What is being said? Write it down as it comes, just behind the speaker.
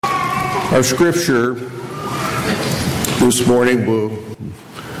Our scripture this morning will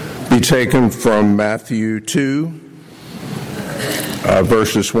be taken from Matthew 2,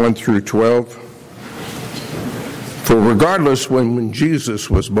 verses 1 through 12. For regardless when Jesus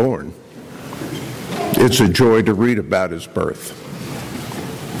was born, it's a joy to read about his birth.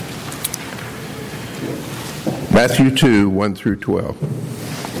 Matthew 2, 1 through 12.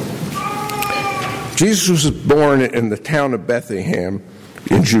 Jesus was born in the town of Bethlehem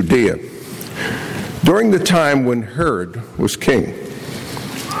in Judea, during the time when Herod was king.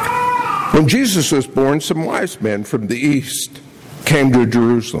 When Jesus was born, some wise men from the east came to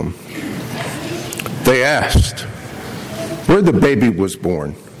Jerusalem. They asked where the baby was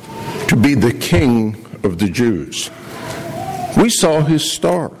born to be the king of the Jews. We saw his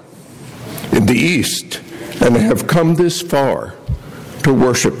star in the east and have come this far to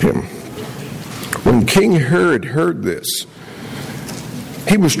worship him. When King Herod heard this,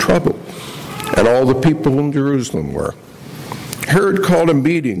 he was troubled, and all the people in Jerusalem were. Herod called a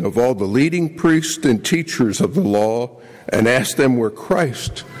meeting of all the leading priests and teachers of the law and asked them where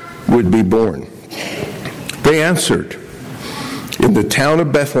Christ would be born. They answered, in the town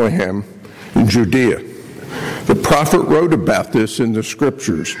of Bethlehem in Judea. The prophet wrote about this in the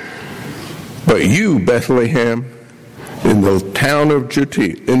scriptures. But you, Bethlehem, in the town of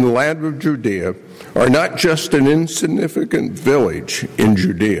Judea, in the land of Judea, are not just an insignificant village in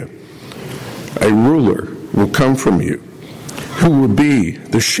Judea. A ruler will come from you, who will be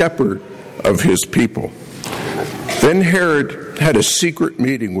the shepherd of his people. Then Herod had a secret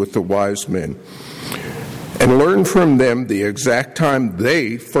meeting with the wise men and learned from them the exact time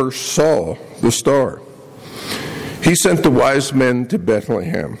they first saw the star. He sent the wise men to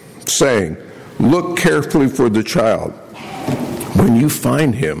Bethlehem, saying, "Look carefully for the child. When you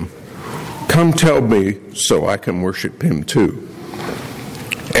find him, come tell me so I can worship him too."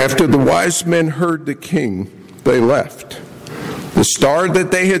 After the wise men heard the king, they left. The star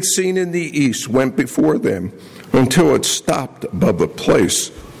that they had seen in the east went before them until it stopped above the place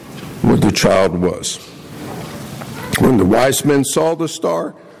where the child was. When the wise men saw the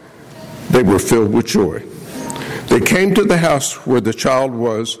star, they were filled with joy. They came to the house where the child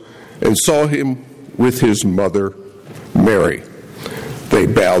was and saw him with his mother, Mary. They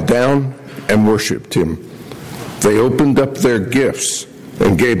bowed down and worshipped him. They opened up their gifts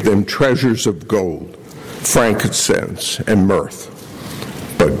and gave them treasures of gold, frankincense, and myrrh.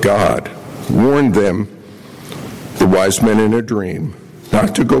 But God warned them, the wise men in a dream,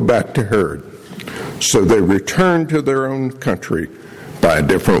 not to go back to Herod. So they returned to their own country by a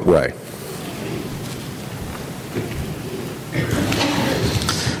different way.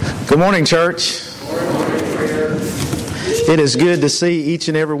 Good morning, church. It is good to see each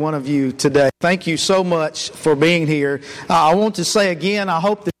and every one of you today. Thank you so much for being here. I want to say again, I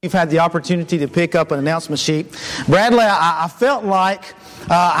hope that you've had the opportunity to pick up an announcement sheet. Bradley, I felt like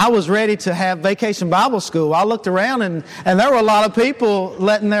I was ready to have Vacation Bible School. I looked around and there were a lot of people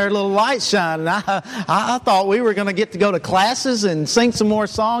letting their little light shine. And I thought we were going to get to go to classes and sing some more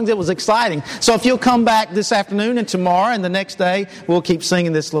songs. It was exciting. So if you'll come back this afternoon and tomorrow and the next day, we'll keep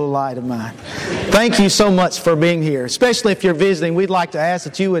singing this little light of mine. Thank you so much for being here. Especially if you're visiting, we'd like to ask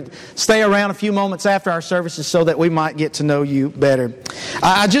that you would stay around a few moments after our services so that we might get to know you better.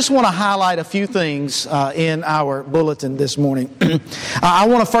 I just want to highlight a few things in our bulletin this morning. I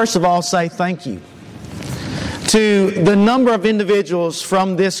want to first of all say thank you to the number of individuals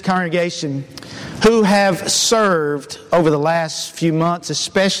from this congregation who have served over the last few months,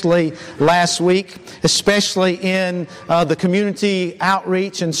 especially last week, especially in the community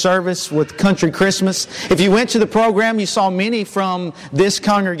outreach and service with Country Christmas. If you went to the program, you saw many from this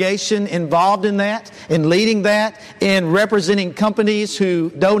congregation involved in that, in leading that, in representing companies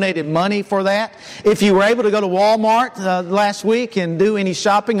who donated money for that. If you were able to go to Walmart last week and do any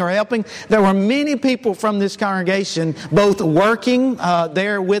shopping or helping, there were many people from this congregation both working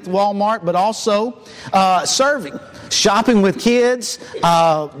there with Walmart, but also serving, shopping with kids,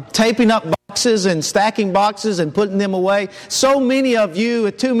 taping up boxes and stacking boxes and putting them away. So many of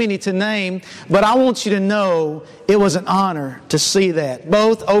you, too many to name, but I want you to know it was an honor to see that,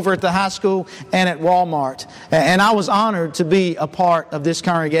 both over at the high school and at Walmart. And I was honored to be a part of this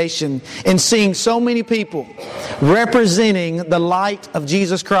congregation and seeing so many people representing the light of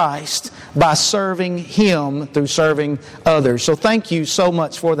Jesus Christ by serving Him through serving others. So thank you so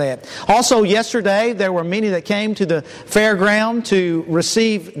much for that. Also, yesterday, there were many that came to the fairground to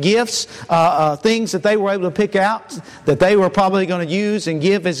receive gifts things that they were able to pick out that they were probably going to use and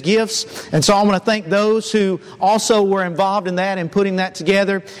give as gifts. And so I want to thank those who also were involved in that and putting that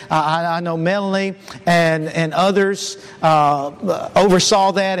together. I know Melanie and others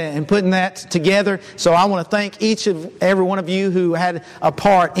oversaw that and putting that together. So I want to thank each and every one of you who had a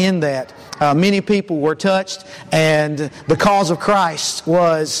part in that. Many people were touched, and the cause of Christ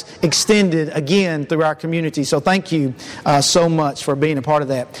was extended again through our community. So thank you so much for being a part of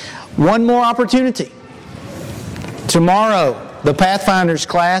that. One more opportunity. Tomorrow, the Pathfinders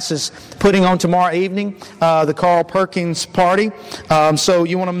class is putting on tomorrow evening the Carl Perkins party. So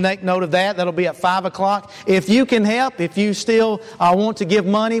you want to make note of that. That'll be at 5 o'clock. If you can help, if you still want to give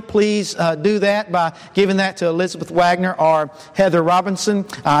money, please do that by giving that to Elizabeth Wagner or Heather Robinson.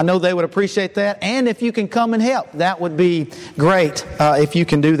 I know they would appreciate that. And if you can come and help, that would be great if you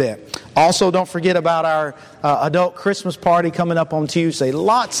can do that. Also, don't forget about our adult Christmas party coming up on Tuesday.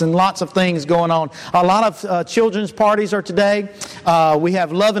 Lots and lots of things going on. A lot of children's parties are today. We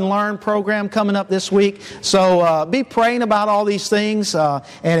have Love and Learn program coming up this week. So be praying about all these things. And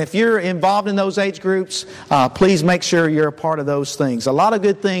if you're involved in those age groups, please make sure you're a part of those things. A lot of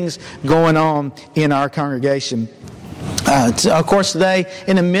good things going on in our congregation. Of course, today,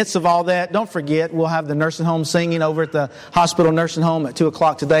 in the midst of all that, don't forget, we'll have the nursing home singing over at the hospital nursing home at 2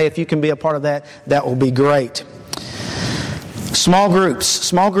 o'clock today. If you can be a part of that, that will be great. Small groups.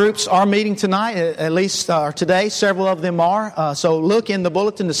 Small groups are meeting tonight, at least today. Several of them are. So look in the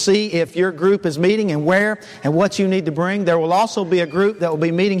bulletin to see if your group is meeting and where and what you need to bring. There will also be a group that will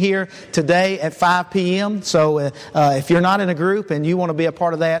be meeting here today at 5 p.m. So if you're not in a group and you want to be a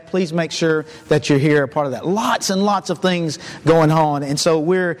part of that, please make sure that you're here a part of that. Lots and lots of things going on. And so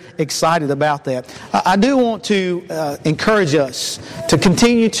we're excited about that. I do want to encourage us to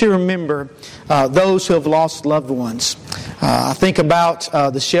continue to remember those who have lost loved ones. I think about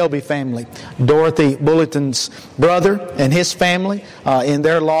the Shelby family, Dorothy Bulletin's brother and his family in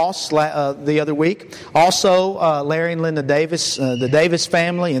their loss the other week. Also, Larry and Linda Davis, the Davis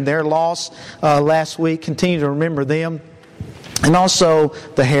family and their loss last week. Continue to remember them. And also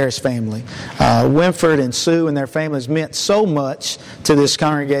the Harris family. Winford and Sue and their families meant so much to this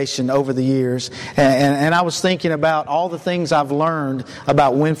congregation over the years. And I was thinking about all the things I've learned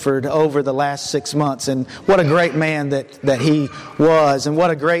about Winford over the last 6 months. And what a great man that he was. And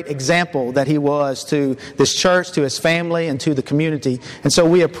what a great example that he was to this church, to his family, and to the community. And so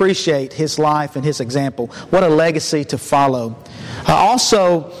we appreciate his life and his example. What a legacy to follow.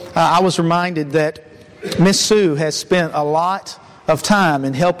 Also, I was reminded that Miss Sue has spent a lot of time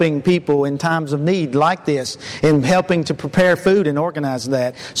in helping people in times of need like this, in helping to prepare food and organize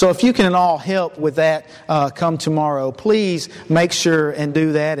that. So if you can all help with that come tomorrow, please make sure and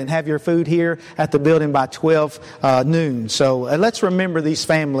do that and have your food here at the building by 12 noon. So let's remember these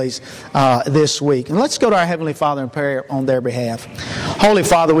families this week. And let's go to our Heavenly Father in prayer on their behalf. Holy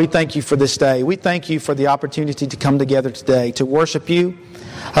Father, we thank you for this day. We thank you for the opportunity to come together today to worship you,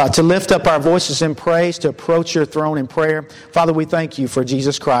 to lift up our voices in praise, to approach your throne in prayer. Father, we thank you for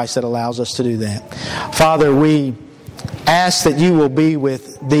Jesus Christ that allows us to do that. Father, we ask that you will be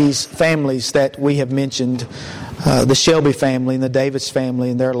with these families that we have mentioned, the Shelby family and the Davis family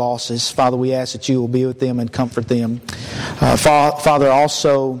and their losses. Father, we ask that you will be with them and comfort them. Father,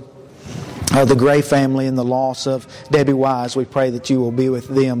 also the Gray family and the loss of Debbie Wise, we pray that you will be with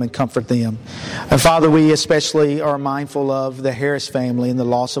them and comfort them. And Father, we especially are mindful of the Harris family and the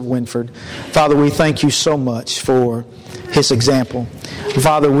loss of Winford. Father, we thank you so much for his example.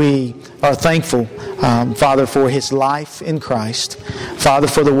 Father, we are thankful, Father, for his life in Christ. Father,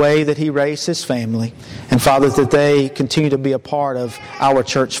 for the way that he raised his family. And Father, that they continue to be a part of our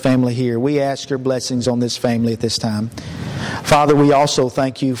church family here. We ask your blessings on this family at this time. Father, we also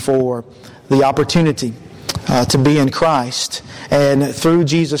thank you for the opportunity to be in Christ, and through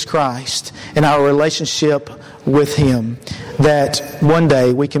Jesus Christ and our relationship with him, that one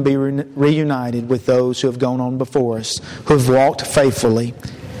day we can be reunited with those who have gone on before us, who have walked faithfully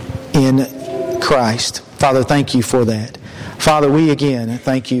in Christ. Father, thank you for that. Father, we again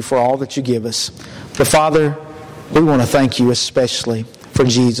thank you for all that you give us. But Father, we want to thank you especially for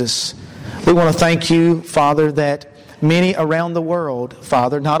Jesus. We want to thank you, Father, that many around the world,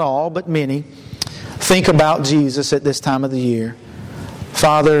 Father, not all, but many, think about Jesus at this time of the year.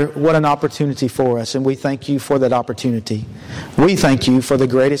 Father, what an opportunity for us, and we thank you for that opportunity. We thank you for the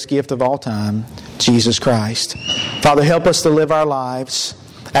greatest gift of all time, Jesus Christ. Father, help us to live our lives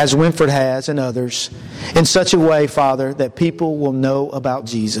as Winford has and others in such a way, Father, that people will know about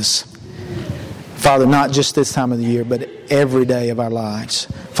Jesus. Father, not just this time of the year, but every day of our lives.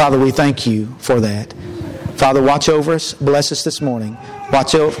 Father, we thank you for that. Father, watch over us. Bless us this morning.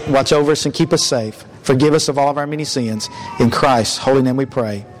 Watch over us and keep us safe. Forgive us of all of our many sins. In Christ's holy name we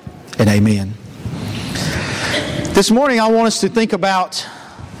pray, and amen. This morning I want us to think about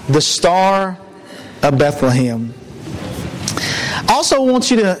the Star of Bethlehem. I also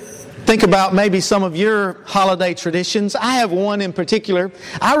want you to think about maybe some of your holiday traditions. I have one in particular.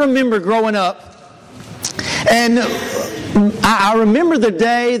 I remember growing up, and I remember the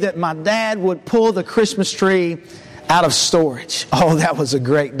day that my dad would pull the Christmas tree out of storage. Oh, that was a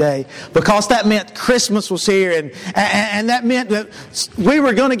great day, because that meant Christmas was here, and that meant that we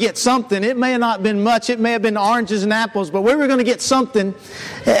were going to get something. It may have not been much. It may have been oranges and apples, but we were going to get something.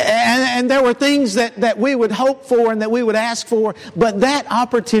 And there were things that we would hope for and that we would ask for. But that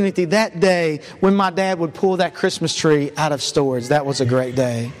opportunity, that day when my dad would pull that Christmas tree out of storage, that was a great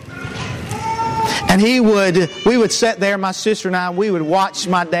day. And we would sit there, my sister and I, we would watch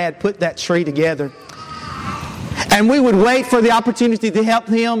my dad put that tree together. And we would wait for the opportunity to help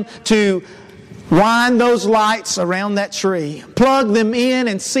him to wind those lights around that tree, plug them in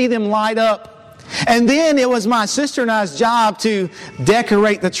and see them light up. And then it was my sister and I's job to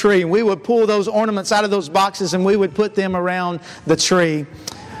decorate the tree. We would pull those ornaments out of those boxes and we would put them around the tree.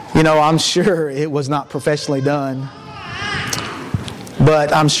 You know, I'm sure it was not professionally done,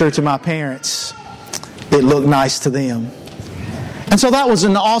 but I'm sure to my parents it looked nice to them. And so that was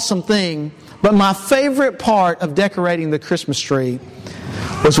an awesome thing. But my favorite part of decorating the Christmas tree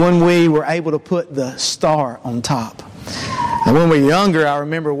was when we were able to put the star on top. And when we were younger, I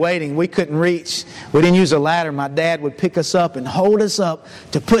remember waiting. We couldn't reach. We didn't use a ladder. My dad would pick us up and hold us up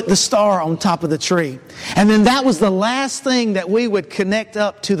to put the star on top of the tree. And then that was the last thing that we would connect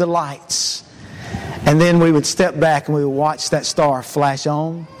up to the lights. And then we would step back and we would watch that star flash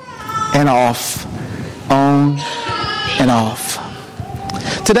on and off, on and off.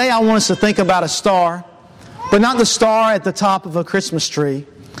 Today I want us to think about a star, but not the star at the top of a Christmas tree.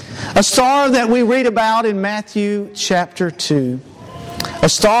 A star that we read about in Matthew chapter 2. A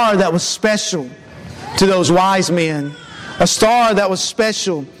star that was special to those wise men. A star that was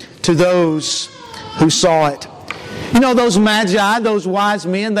special to those who saw it. You know, those magi, those wise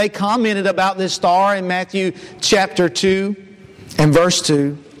men, they commented about this star in Matthew chapter 2 and verse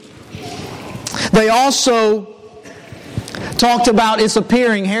 2. They also talked about its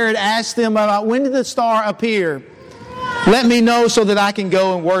appearing. Herod asked them about, when did the star appear? Let me know so that I can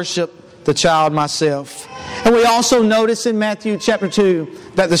go and worship the child myself. And we also notice in Matthew chapter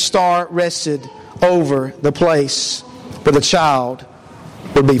 2 that the star rested over the place where the child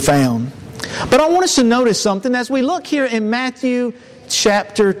would be found. But I want us to notice something as we look here in Matthew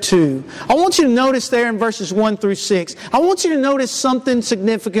chapter 2. I want you to notice there in verses 1 through 6. I want you to notice something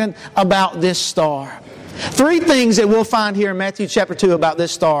significant about this star. 3 things that we'll find here in Matthew chapter 2 about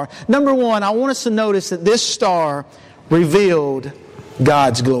this star. Number 1, I want us to notice that this star revealed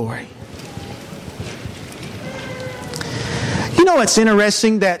God's glory. You know, it's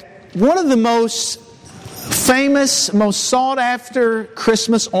interesting that one of the most famous, most sought after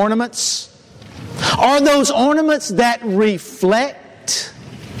Christmas ornaments are those ornaments that reflect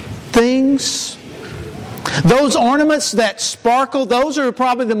things. Those ornaments that sparkle, those are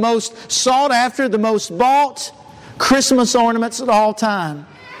probably the most sought after, the most bought Christmas ornaments at all time.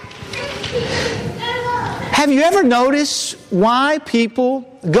 Have you ever noticed why people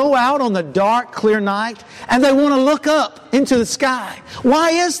go out on the dark, clear night and they want to look up into the sky?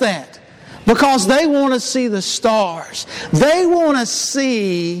 Why is that? Because they want to see the stars. They want to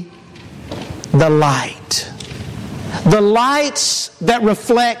see the light. The lights that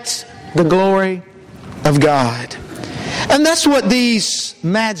reflect the glory of God. And that's what these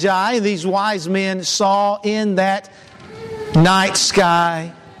magi, these wise men, saw in that night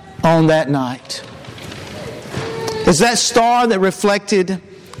sky on that night. It's that star that reflected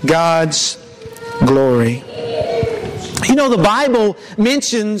God's glory. You know, the Bible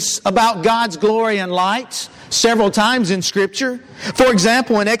mentions about God's glory and light several times in Scripture. For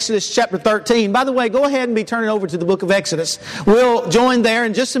example, in Exodus chapter 13. By the way, go ahead and be turning over to the book of Exodus. We'll join there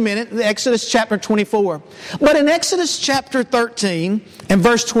in just a minute, Exodus chapter 24. But in Exodus chapter 13 and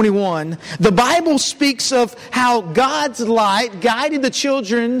verse 21, the Bible speaks of how God's light guided the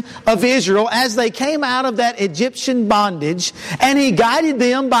children of Israel as they came out of that Egyptian bondage. And He guided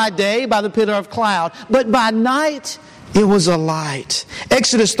them by day by the pillar of cloud. But by night, it was a light.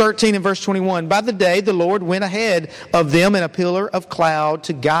 Exodus 13 and verse 21. By the day the Lord went ahead of them in a pillar of cloud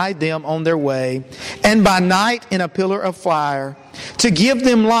to guide them on their way, and by night in a pillar of fire to give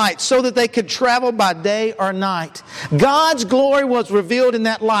them light so that they could travel by day or night. God's glory was revealed in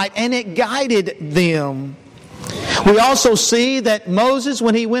that light and it guided them. We also see that Moses,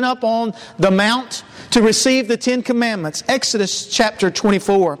 when he went up on the mount to receive the 10 Commandments, Exodus chapter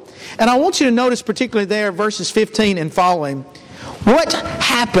 24. And I want you to notice particularly there, verses 15 and following, what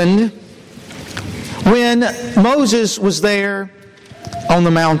happened when Moses was there on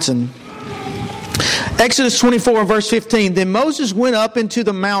the mountain. Exodus 24 verse 15, Then Moses went up into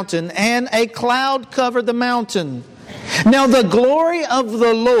the mountain, and a cloud covered the mountain. Now the glory of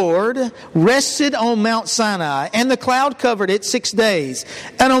the Lord rested on Mount Sinai, and the cloud covered it 6 days.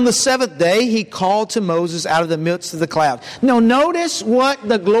 And on the seventh day he called to Moses out of the midst of the cloud. Now notice what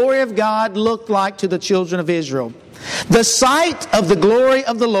the glory of God looked like to the children of Israel. The sight of the glory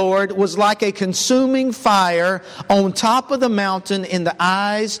of the Lord was like a consuming fire on top of the mountain in the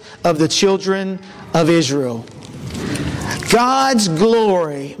eyes of the children of Israel. God's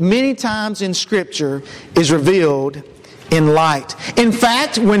glory, many times in Scripture, is revealed in light. In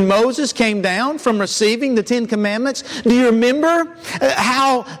fact, when Moses came down from receiving the 10 Commandments, do you remember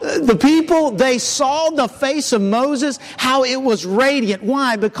how the people, they saw the face of Moses, how it was radiant.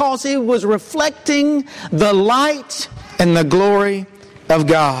 Why? Because it was reflecting the light and the glory of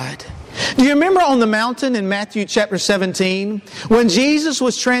God. Do you remember on the mountain in Matthew chapter 17, when Jesus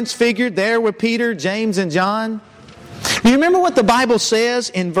was transfigured there with Peter, James, and John? Do you remember what the Bible says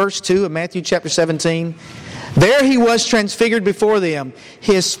in verse 2 of Matthew chapter 17? There he was transfigured before them.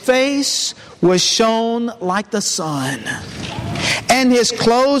 His face was shone like the sun, and his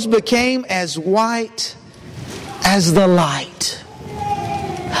clothes became as white as the light.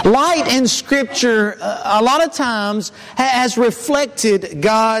 Light in Scripture, a lot of times, has reflected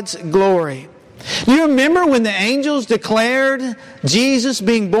God's glory. Do you remember when the angels declared Jesus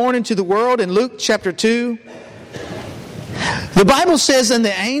being born into the world in Luke chapter 2? The Bible says, And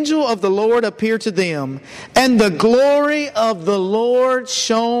the angel of the Lord appeared to them, and the glory of the Lord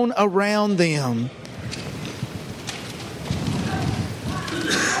shone around them.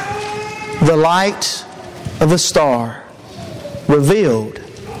 The light of a star revealed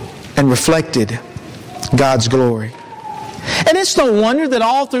and reflected God's glory. And it's no wonder that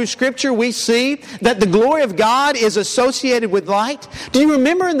all through Scripture we see that the glory of God is associated with light. Do you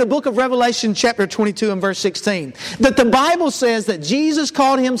remember in the book of Revelation chapter 22 and verse 16 that the Bible says that Jesus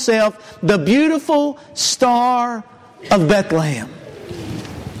called Himself the beautiful star of Bethlehem?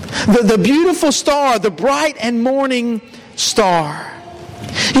 The beautiful star, the bright and morning star.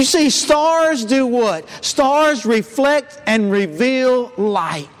 You see, stars do what? Stars reflect and reveal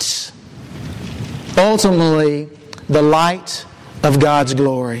light. Ultimately, the light of God's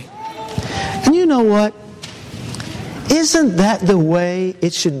glory. And you know what? Isn't that the way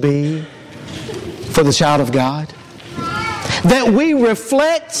it should be for the child of God? That we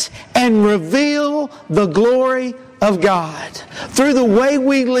reflect and reveal the glory of God through the way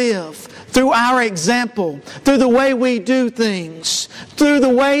we live, through our example, through the way we do things, through the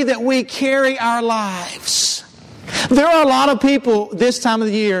way that we carry our lives. There are a lot of people this time of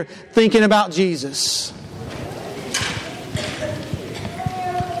the year thinking about Jesus.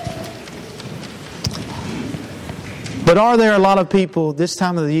 But are there a lot of people this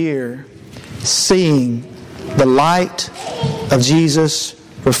time of the year seeing the light of Jesus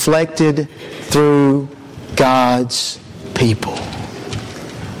reflected through God's people?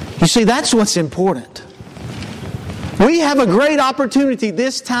 You see, that's what's important. We have a great opportunity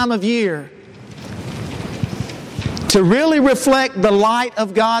this time of year to really reflect the light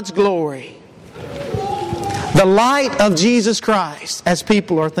of God's glory, the light of Jesus Christ, as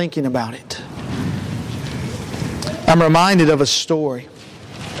people are thinking about it. I'm reminded of a story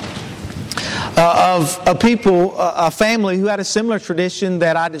of a family who had a similar tradition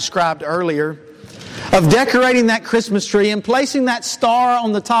that I described earlier, of decorating that Christmas tree and placing that star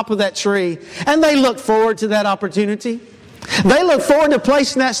on the top of that tree. And they looked forward to that opportunity. They looked forward to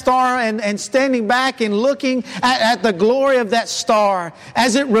placing that star and standing back and looking at the glory of that star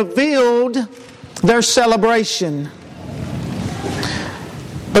as it revealed their celebration.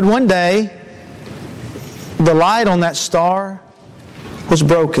 But one day, the light on that star was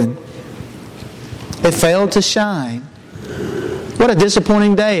broken. It failed to shine. What a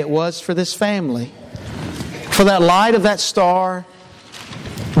disappointing day it was for this family. For that light of that star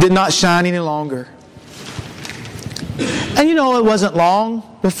did not shine any longer. And you know, it wasn't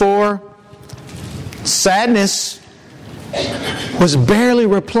long before sadness was barely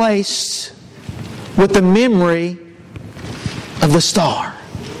replaced with the memory of the star.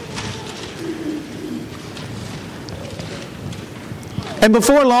 And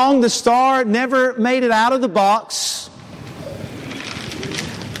before long, the star never made it out of the box.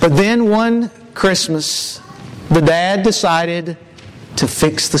 But then one Christmas, the dad decided to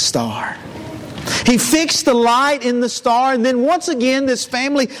fix the star. He fixed the light in the star, and then once again this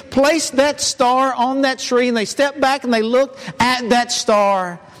family placed that star on that tree, and they stepped back and they looked at that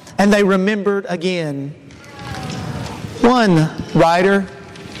star, and they remembered again. One writer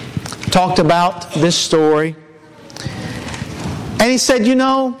talked about this story, and he said,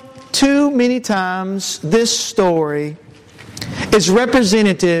 too many times this story is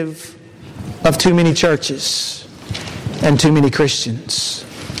representative of too many churches and too many Christians.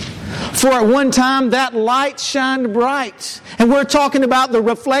 For at one time that light shined bright. And we're talking about the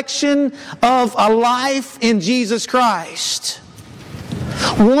reflection of a life in Jesus Christ.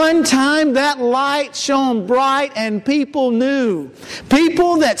 One time that light shone bright and people knew.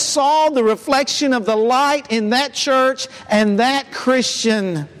 People that saw the reflection of the light in that church and that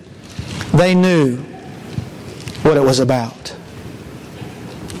Christian, they knew what it was about.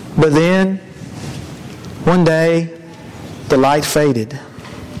 But then, one day, the light faded.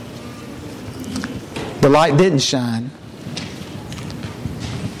 The light didn't shine.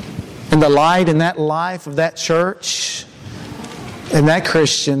 And the light in that life of that church and that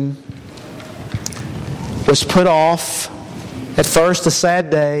Christian was put off. At first a sad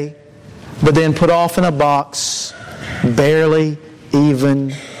day, but then put off in a box, barely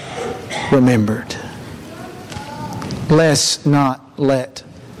even remembered. Let's not let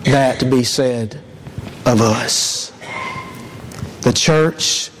that be said of us. The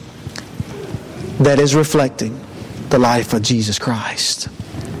church that is reflecting the life of Jesus Christ.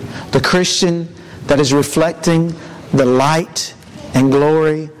 The Christian that is reflecting the light and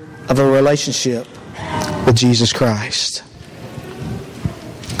glory of a relationship with Jesus Christ.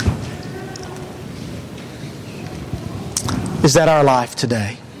 Is that our life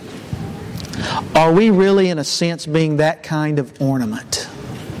today? Are we really, in a sense, being that kind of ornament?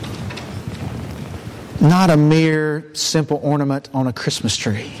 Not a mere simple ornament on a Christmas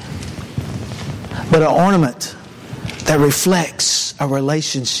tree, but an ornament that reflects a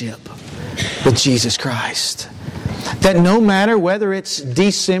relationship with Jesus Christ. That no matter whether it's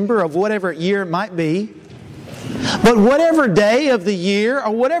December of whatever year it might be, but whatever day of the year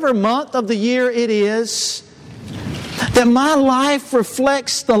or whatever month of the year it is, that my life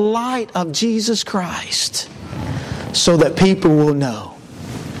reflects the light of Jesus Christ so that people will know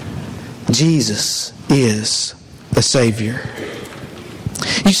Jesus is the Savior.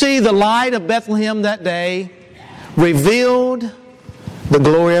 You see, the light of Bethlehem that day revealed the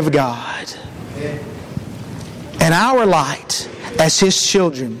glory of God. And our light as His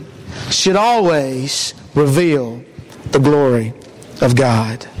children should always reveal the glory of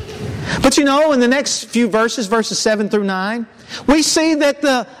God. But in the next few verses, verses 7 through 9, we see that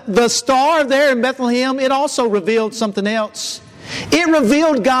the star there in Bethlehem, it also revealed something else. It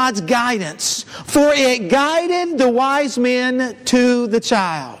revealed God's guidance, for it guided the wise men to the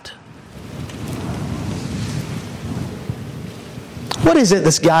child. What is it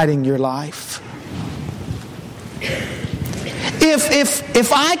that's guiding your life?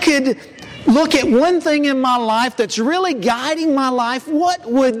 If I could look at one thing in my life that's really guiding my life, what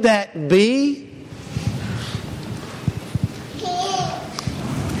would that be?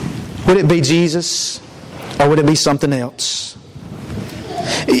 Would it be Jesus, or would it be something else?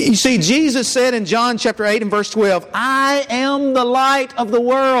 You see, Jesus said in John chapter 8 and verse 12, I am the light of the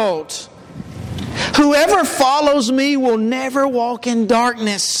world. Whoever follows me will never walk in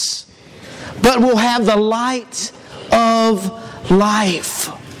darkness, but will have the light of life.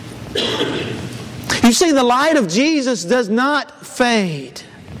 You see, the light of Jesus does not fade.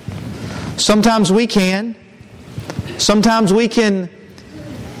 Sometimes we can. Sometimes we can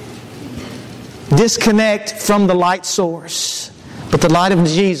disconnect from the light source. But the light of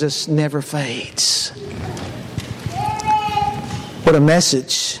Jesus never fades. What a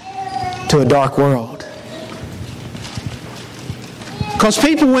message to a dark world. Because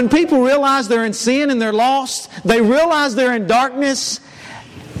when people realize they're in sin and they're lost, they realize they're in darkness,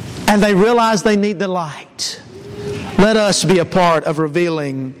 and they realize they need the light. Let us be a part of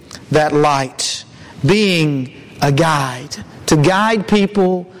revealing that light, being a guide, to guide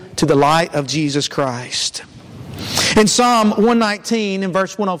people to the light of Jesus Christ. In Psalm 119 and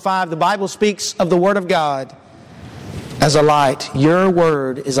verse 105, the Bible speaks of the Word of God as a light. Your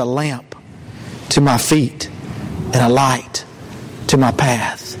Word is a lamp to my feet and a light to my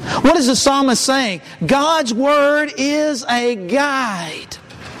path. What is the psalmist saying? God's Word is a guide.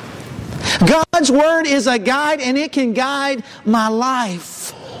 God's Word is a guide, and it can guide my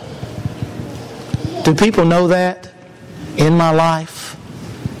life. Do people know that in my life?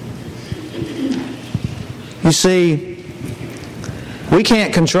 You see, we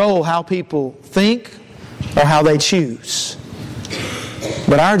can't control how people think or how they choose.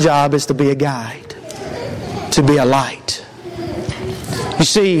 But our job is to be a guide, to be a light. You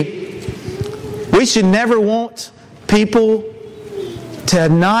see, we should never want people to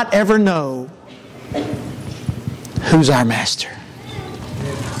not ever know who's our Master,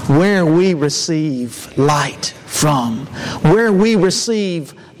 where we receive light from, where we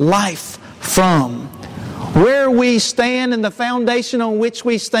receive life from, where we stand and the foundation on which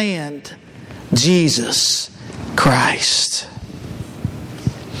we stand, Jesus Christ.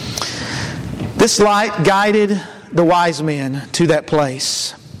 This light guided the wise men to that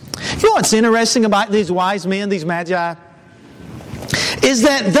place. You know what's interesting about these wise men, these magi? Is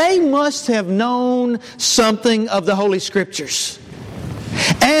that they must have known something of the Holy Scriptures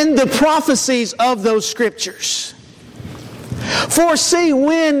and the prophecies of those Scriptures. For see,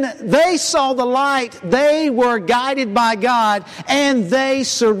 when they saw the light, they were guided by God and they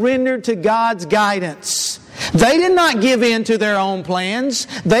surrendered to God's guidance. They did not give in to their own plans.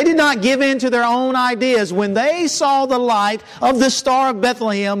 They did not give in to their own ideas. When they saw the light of the Star of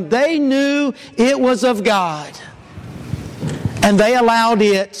Bethlehem, they knew it was of God. And they allowed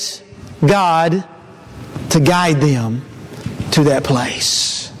it, God, to guide them to that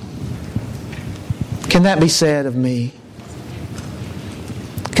place. Can that be said of me?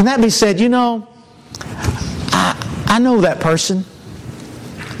 Can that be said, you know, I know that person.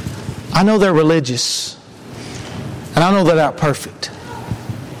 I know they're religious. And I know they're not perfect.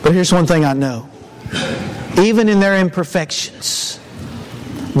 But here's one thing I know. Even in their imperfections,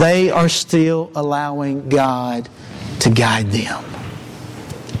 they are still allowing God to guide them.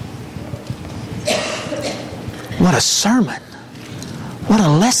 What a sermon. What a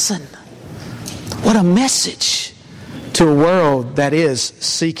lesson. What a message to a world that is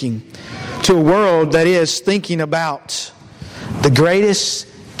seeking, to a world that is thinking about the greatest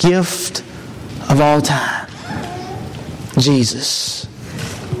gift of all time, Jesus.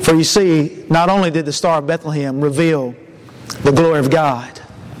 For you see, not only did the Star of Bethlehem reveal the glory of God,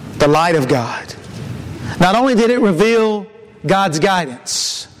 the light of God, not only did it reveal God's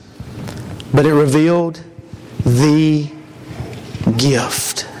guidance, but it revealed the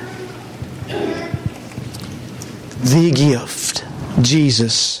gift. The gift,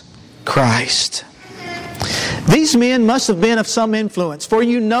 Jesus Christ. These men must have been of some influence, for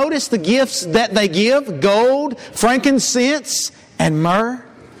you notice the gifts that they give: gold, frankincense, and myrrh.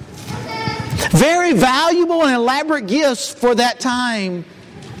 Very valuable and elaborate gifts for that time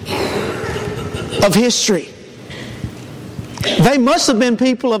of history. They must have been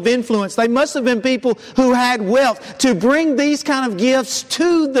people of influence. They must have been people who had wealth to bring these kind of gifts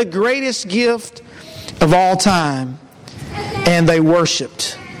to the greatest gift of all time. And they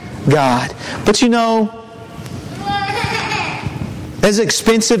worshiped God. But you know, as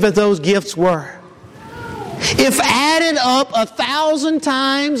expensive as those gifts were, if added up 1,000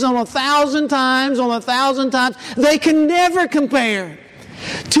 times on 1,000 times on 1,000 times, they can never compare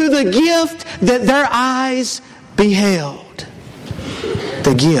to the gift that their eyes beheld.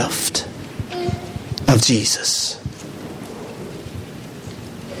 The gift of Jesus.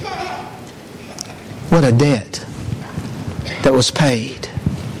 What a debt that was paid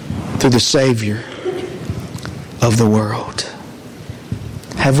through the Savior of the world.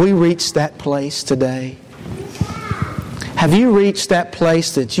 Have we reached that place today? Have you reached that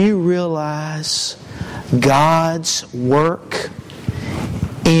place that you realize God's work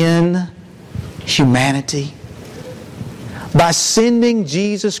in humanity by sending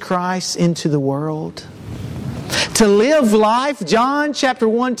Jesus Christ into the world? To live life, John chapter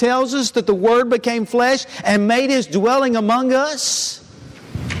 1 tells us that the Word became flesh and made His dwelling among us.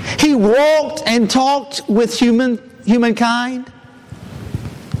 He walked and talked with humankind.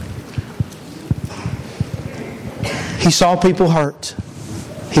 He saw people hurt.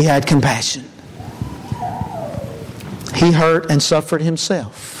 He had compassion. He hurt and suffered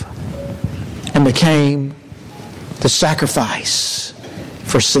Himself and became the sacrifice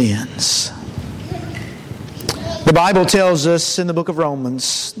for sins. The Bible tells us in the book of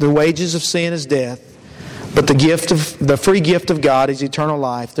Romans, the wages of sin is death, but the free gift of God is eternal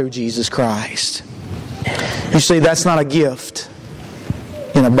life through Jesus Christ. You see, that's not a gift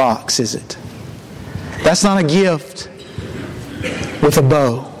in a box, is it? That's not a gift with a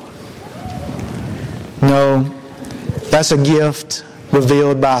bow. No, that's a gift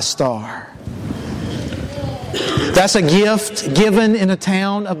revealed by a star. That's a gift given in the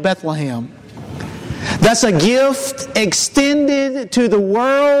town of Bethlehem. That's a gift extended to the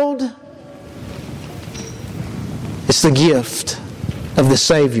world. It's the gift of the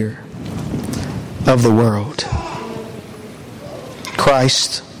Savior of the world,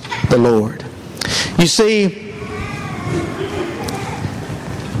 Christ the Lord. You see,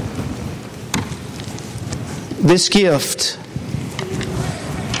 This gift,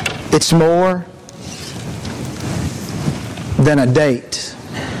 it's more than a date.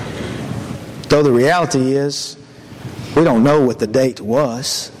 Though the reality is, we don't know what the date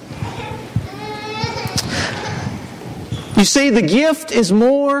was. You see, the gift is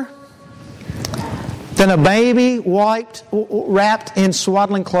more than a baby wrapped in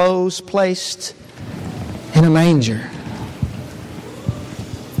swaddling clothes, placed in a manger.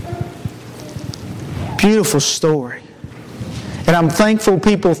 Beautiful story. And I'm thankful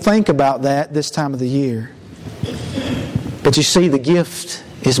people think about that this time of the year. But you see, the gift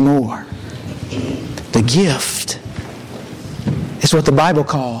is more. The gift is what the Bible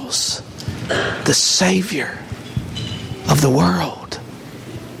calls the Savior of the world.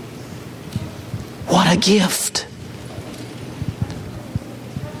 What a gift.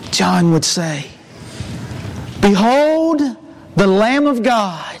 John would say, "Behold the Lamb of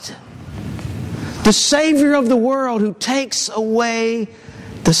God, the Savior of the world, who takes away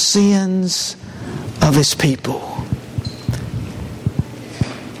the sins of His people."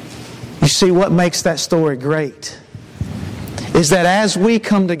 You see, what makes that story great is that as we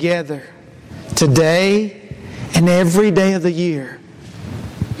come together today and every day of the year,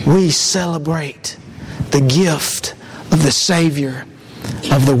 we celebrate the gift of the Savior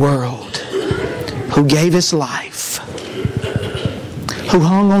of the world, who gave His life, who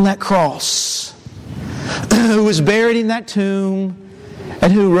hung on that cross, who was buried in that tomb,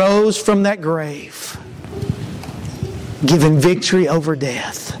 and who rose from that grave, giving victory over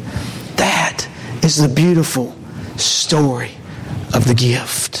death. That is the beautiful story of the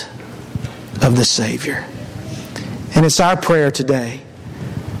gift of the Savior. And it's our prayer today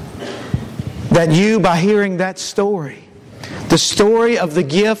that you, by hearing that story, the story of the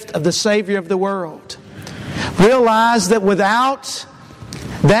gift of the Savior of the world, realize that without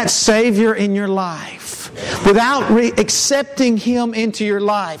that Savior in your life, without accepting Him into your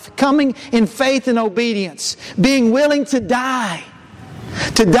life, coming in faith and obedience, being willing to die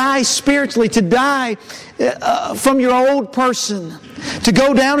spiritually, to die from your old person, to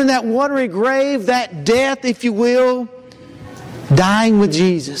go down in that watery grave, that death, if you will, dying with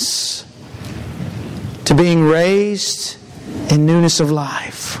Jesus, to being raised in newness of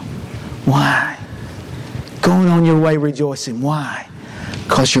life. Why? Going on your way rejoicing. Why?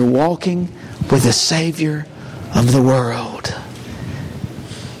 Because you're walking with the Savior of the world.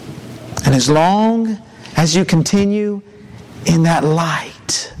 And as long as you continue in that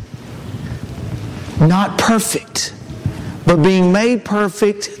light, not perfect, but being made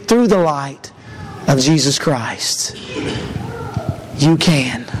perfect through the light of Jesus Christ, you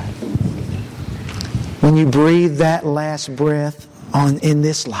can, when you breathe that last breath in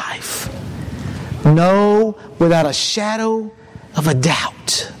this life, know without a shadow of a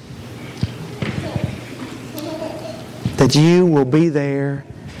doubt that you will be there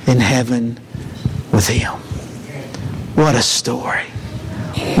in heaven with Him. What a story.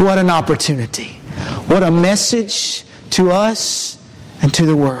 What an opportunity. What a message to us and to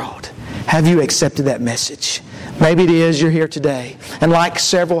the world. Have you accepted that message? Maybe it is you're here today, and like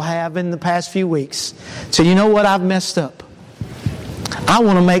several have in the past few weeks, so you know what, I've messed up. I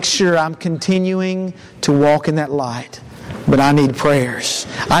want to make sure I'm continuing to walk in that light. But I need prayers.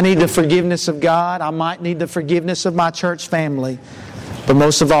 I need the forgiveness of God. I might need the forgiveness of my church family. But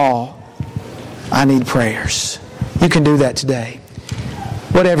most of all, I need prayers. You can do that today.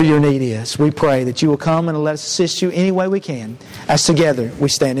 Whatever your need is, we pray that you will come and let us assist you any way we can as together we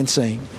stand and sing.